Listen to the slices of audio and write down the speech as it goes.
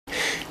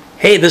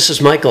Hey, this is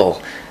Michael,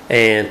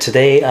 and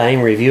today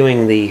I'm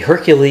reviewing the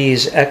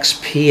Hercules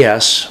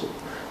XPS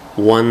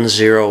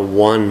 1.1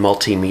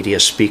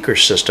 Multimedia Speaker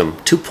System,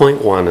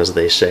 2.1 as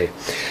they say.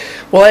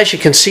 Well, as you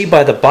can see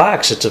by the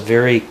box, it's a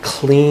very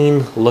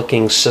clean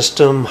looking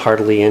system,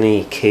 hardly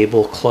any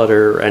cable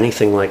clutter or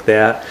anything like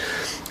that.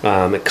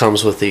 It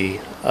comes with the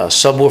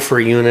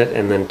subwoofer unit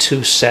and then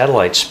two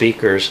satellite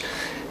speakers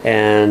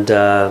and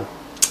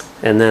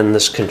then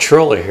this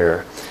controller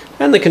here.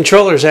 And the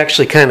controller is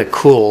actually kind of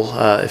cool.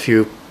 If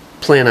you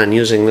plan on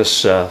using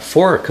this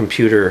for a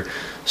computer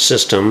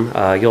system,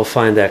 you'll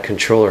find that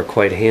controller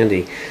quite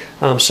handy.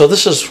 So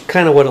this is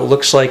kind of what it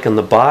looks like in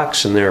the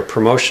box in their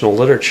promotional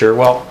literature.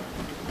 Well,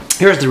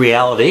 here's the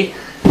reality.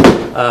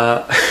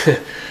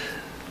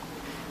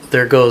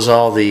 There goes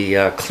all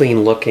the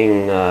clean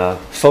looking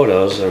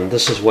photos, and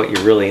this is what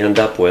you really end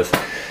up with.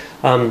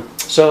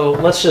 So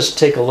let's just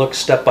take a look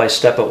step by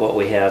step at what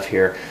we have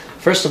here.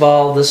 First of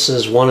all, this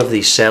is one of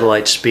the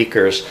satellite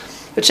speakers.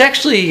 It's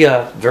actually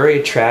very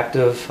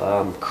attractive,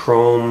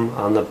 chrome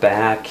on the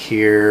back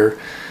here.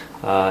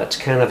 It's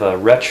kind of a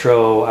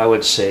retro, I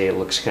would say it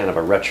looks kind of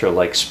a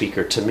retro-like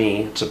speaker to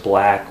me. It's a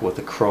black with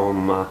the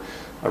chrome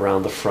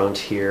around the front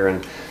here,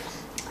 and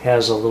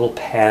has a little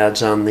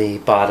pads on the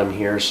bottom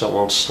here so it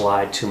won't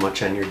slide too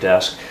much on your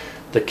desk.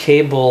 The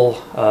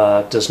cable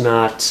does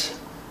not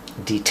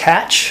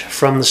detach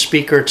from the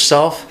speaker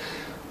itself,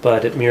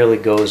 but it merely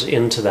goes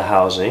into the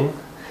housing.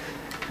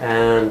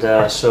 And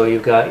so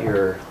you've got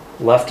your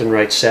left and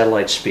right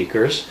satellite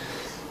speakers.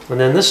 And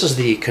then this is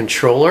the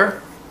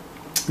controller.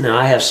 Now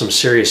I have some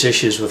serious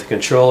issues with the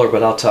controller,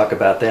 but I'll talk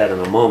about that in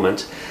a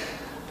moment.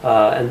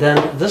 And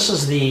then this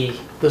is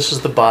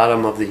the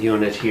bottom of the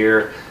unit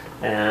here,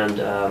 and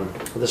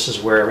this is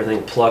where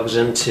everything plugs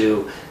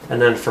into. And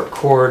then for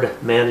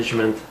cord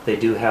management, they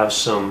do have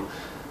some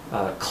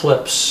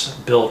clips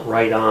built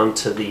right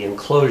onto the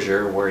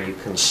enclosure where you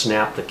can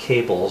snap the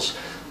cables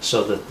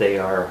so that they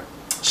are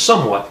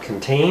somewhat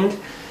contained.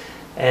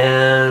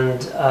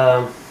 And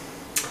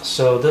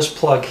so this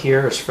plug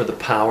here is for the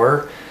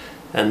power,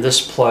 and this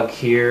plug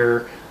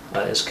here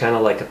is kind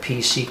of like a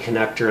PC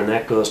connector, and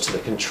that goes to the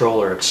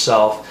controller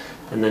itself.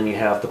 And then you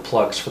have the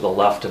plugs for the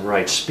left and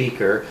right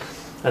speaker,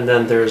 and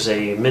then there's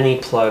a mini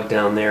plug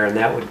down there, and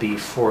that would be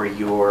for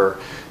your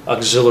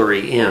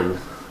auxiliary in.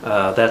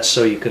 That's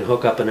so you can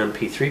hook up an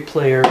MP3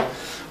 player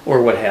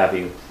or what have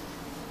you.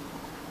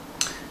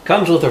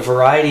 Comes with a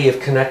variety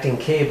of connecting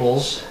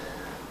cables.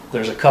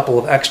 There's a couple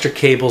of extra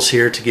cables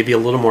here to give you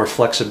a little more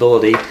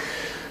flexibility.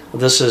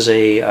 This is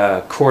a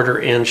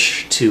 1/4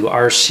 inch to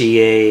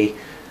RCA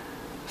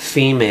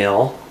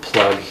female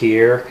plug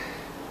here,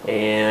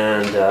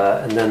 and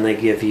then they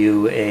give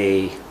you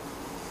a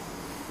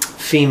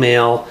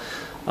female.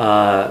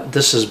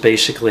 This is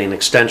basically an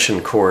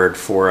extension cord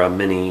for a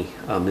mini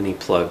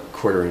plug,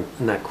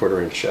 not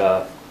 1/4 inch,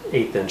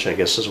 1/8 inch, I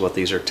guess is what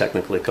these are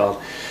technically called.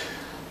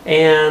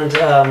 And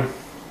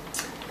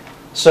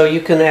so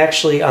you can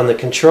actually, on the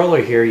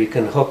controller here, you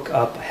can hook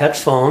up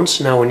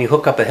headphones. Now when you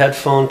hook up a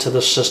headphone to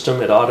the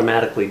system, it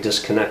automatically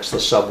disconnects the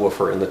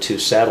subwoofer and the two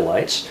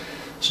satellites.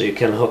 So you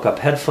can hook up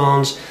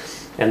headphones.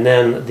 And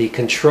then the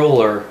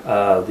controller,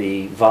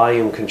 the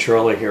volume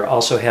controller here,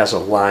 also has a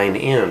line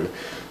in.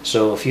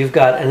 So if you've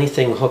got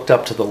anything hooked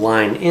up to the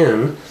line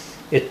in,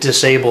 it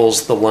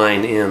disables the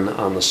line in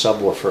on the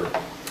subwoofer.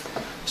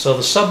 So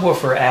the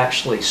subwoofer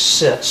actually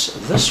sits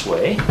this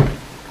way,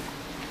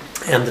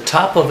 and the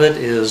top of it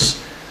is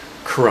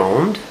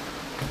chromed,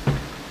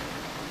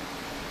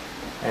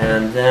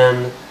 and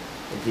then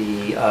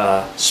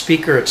the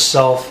speaker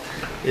itself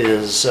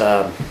is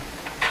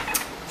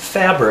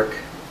fabric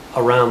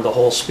around the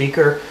whole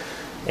speaker.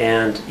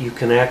 And you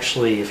can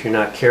actually, if you're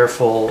not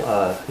careful,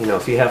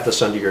 if you have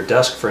this under your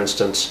desk, for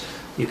instance,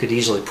 you could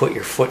easily put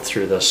your foot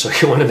through this. So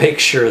you want to make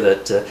sure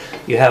that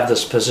you have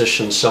this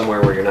positioned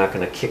somewhere where you're not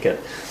going to kick it.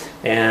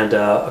 And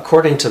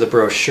according to the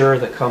brochure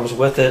that comes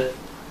with it,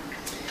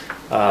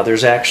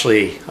 there's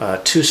actually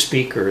two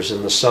speakers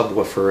in the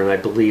subwoofer, and I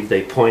believe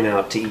they point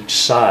out to each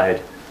side.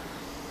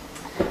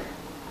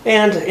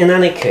 And in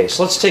any case,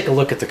 let's take a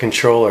look at the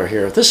controller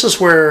here. This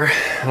is where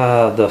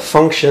the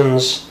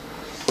functions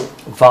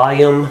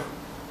volume,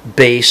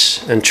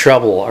 bass, and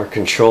treble are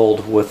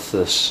controlled with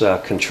this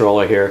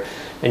controller here.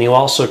 And you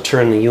also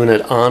turn the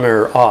unit on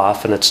or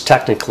off, and it's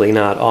technically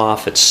not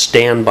off, it's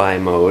standby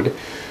mode.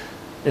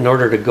 In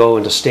order to go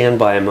into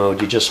standby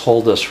mode, you just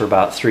hold this for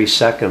about 3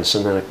 seconds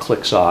and then it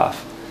clicks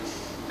off.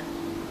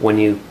 When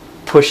you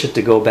push it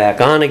to go back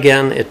on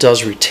again, it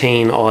does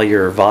retain all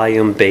your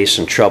volume, bass,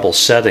 and treble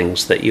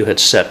settings that you had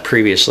set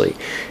previously.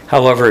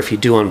 However, if you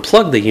do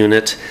unplug the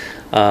unit,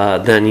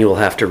 then you will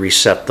have to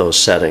reset those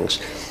settings.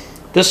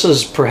 This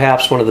is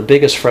perhaps one of the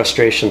biggest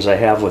frustrations I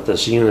have with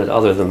this unit,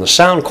 other than the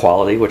sound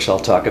quality, which I'll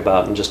talk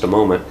about in just a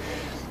moment.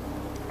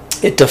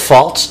 It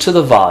defaults to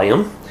the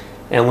volume,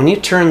 and when you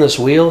turn this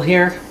wheel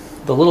here,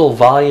 the little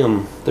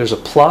volume, there's a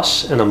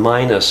plus and a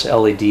minus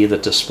LED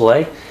that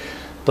display,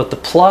 but the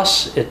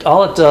plus,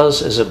 all it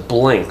does is it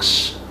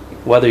blinks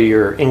whether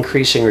you're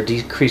increasing or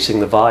decreasing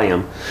the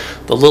volume,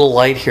 the little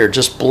light here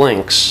just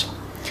blinks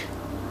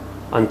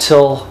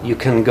until you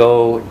can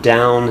go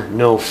down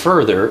no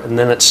further, and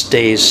then it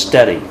stays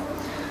steady.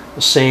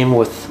 The same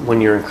with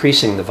when you're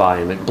increasing the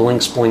volume. It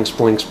blinks, blinks,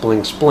 blinks,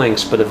 blinks,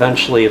 blinks, but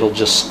eventually it'll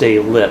just stay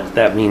lit.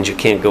 That means you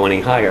can't go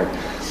any higher.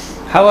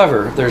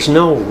 However, there's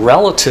no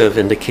relative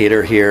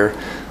indicator here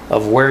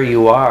of where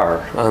you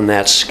are on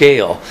that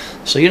scale.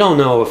 So you don't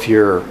know if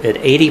you're at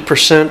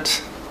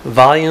 80%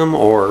 volume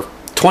or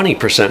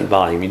 20%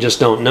 volume. You just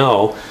don't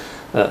know,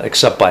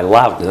 except by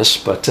loudness,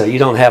 but you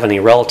don't have any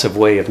relative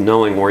way of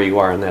knowing where you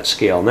are on that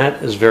scale, and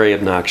that is very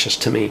obnoxious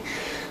to me.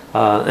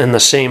 And the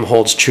same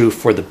holds true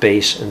for the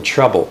bass and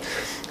treble.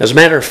 As a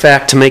matter of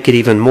fact, to make it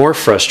even more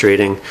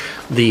frustrating,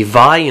 the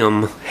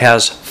volume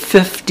has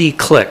 50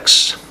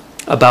 clicks,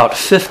 about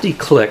 50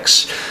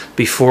 clicks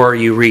before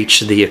you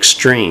reach the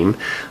extreme,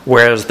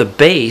 whereas the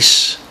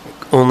bass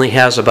only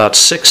has about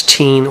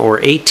 16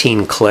 or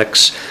 18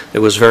 clicks. It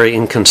was very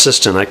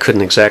inconsistent. I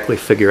couldn't exactly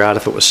figure out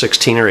if it was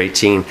 16 or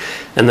 18.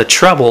 And the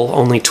treble,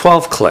 only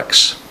 12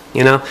 clicks.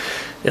 You know,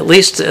 at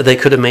least they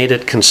could have made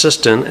it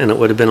consistent and it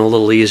would have been a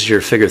little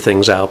easier to figure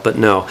things out, but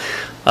no.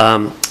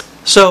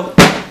 So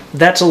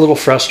that's a little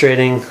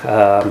frustrating.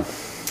 And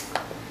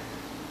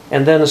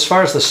then as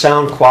far as the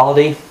sound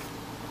quality,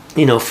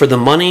 you know, for the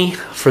money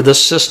for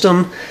this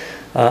system,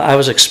 I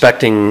was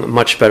expecting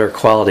much better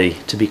quality,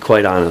 to be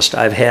quite honest.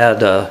 I've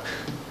had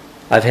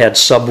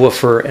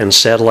subwoofer and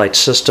satellite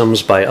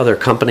systems by other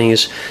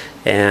companies,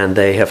 and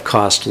they have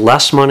cost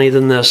less money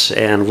than this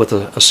and with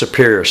a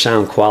superior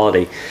sound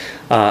quality.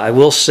 I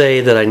will say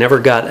that I never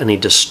got any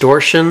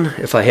distortion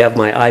if I have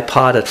my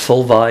iPod at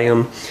full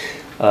volume,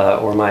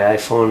 or my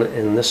iPhone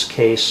in this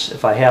case.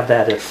 If I have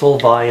that at full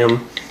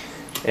volume,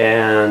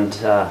 and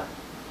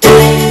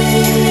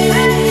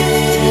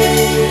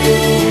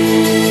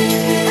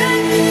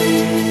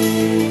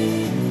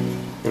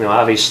you know,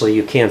 obviously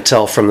you can't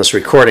tell from this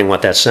recording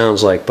what that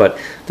sounds like, but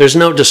there's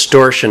no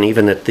distortion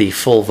even at the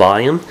full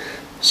volume,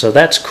 so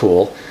that's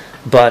cool.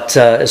 But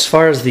as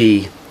far as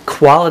the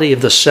quality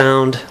of the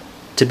sound,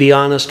 to be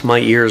honest, my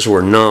ears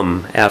were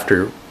numb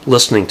after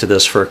listening to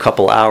this for a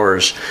couple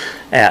hours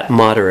at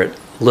moderate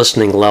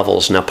listening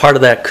levels. Now, part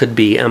of that could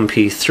be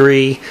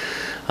MP3,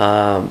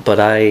 but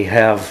I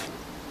have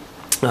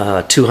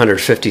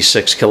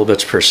 256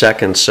 kilobits per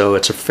second, so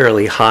it's a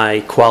fairly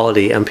high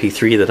quality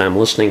MP3 that I'm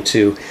listening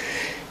to,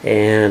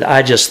 and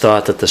I just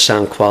thought that the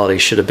sound quality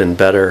should have been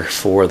better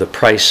for the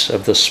price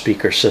of the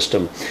speaker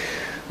system.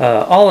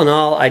 All in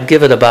all, I'd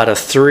give it about a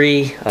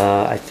 3.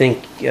 I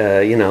think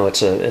you know,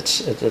 it's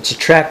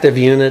attractive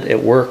unit.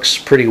 It works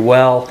pretty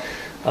well.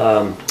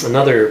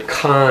 Another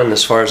con,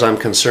 as far as I'm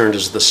concerned,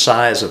 is the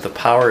size of the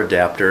power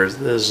adapter.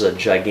 This is a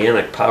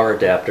gigantic power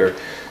adapter.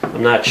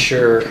 I'm not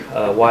sure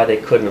why they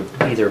couldn't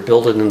have either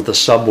built it into the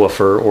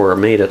subwoofer or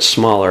made it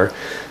smaller,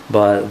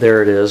 but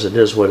there it is. It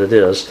is what it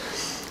is.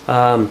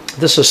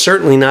 This is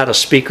certainly not a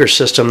speaker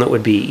system that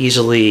would be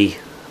easily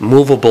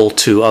movable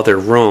to other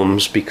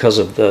rooms because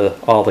of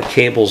all the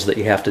cables that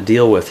you have to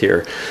deal with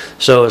here.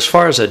 So as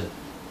far as a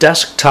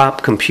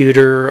desktop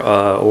computer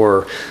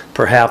or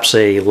perhaps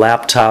a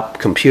laptop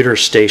computer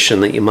station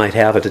that you might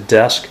have at a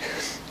desk,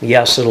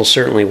 yes, it'll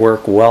certainly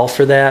work well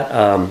for that,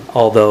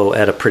 although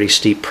at a pretty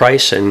steep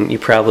price, and you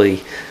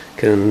probably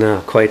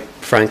can quite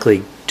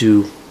frankly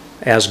do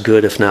as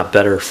good, if not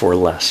better, for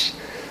less.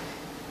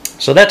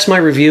 So that's my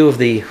review of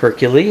the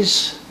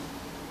Hercules,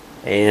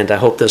 and I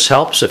hope this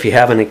helps. If you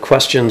have any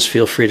questions,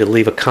 feel free to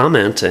leave a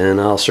comment,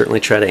 and I'll certainly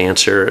try to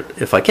answer it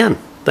if I can.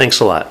 Thanks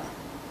a lot.